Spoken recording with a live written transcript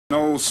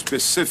no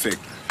specific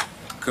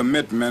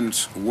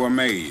commitments were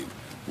made.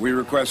 We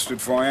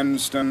requested, for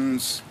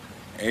instance,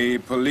 a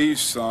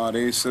police or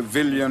a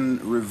civilian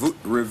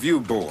review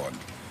board,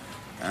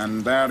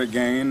 and that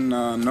again,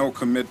 no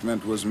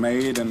commitment was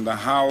made. In the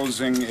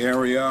housing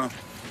area,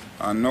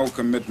 no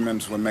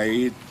commitments were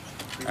made.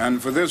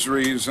 And for this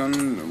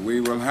reason,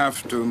 we will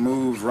have to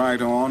move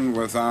right on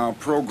with our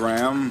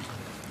program,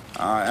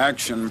 our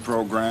action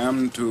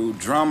program, to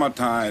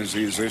dramatize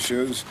these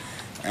issues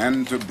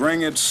and to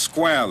bring it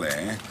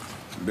squarely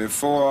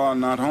before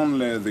not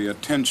only the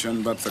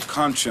attention but the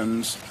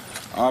conscience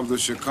of the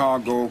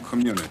Chicago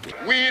community.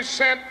 We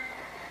sent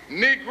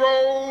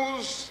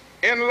Negroes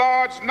in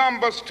large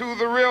numbers to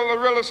the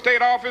real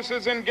estate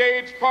offices in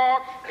Gage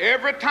Park.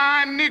 Every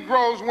time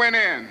Negroes went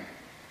in,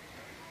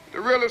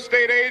 the real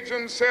estate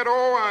agent said,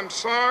 "Oh, I'm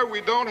sorry, we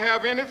don't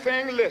have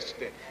anything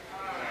listed."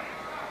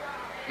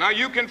 Now,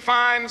 you can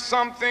find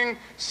something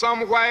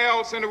somewhere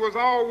else, and it was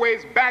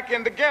always back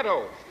in the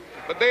ghetto,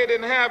 but they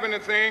didn't have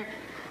anything.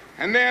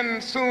 And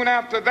then soon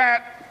after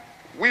that,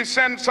 we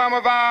sent some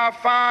of our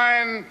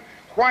fine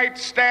white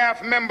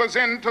staff members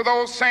into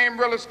those same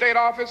real estate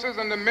offices,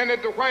 and the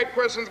minute the white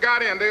persons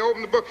got in, they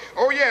opened the book.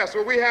 "Oh, yes,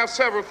 well, we have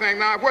several things.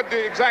 Now, what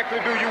exactly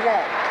do you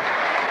want?"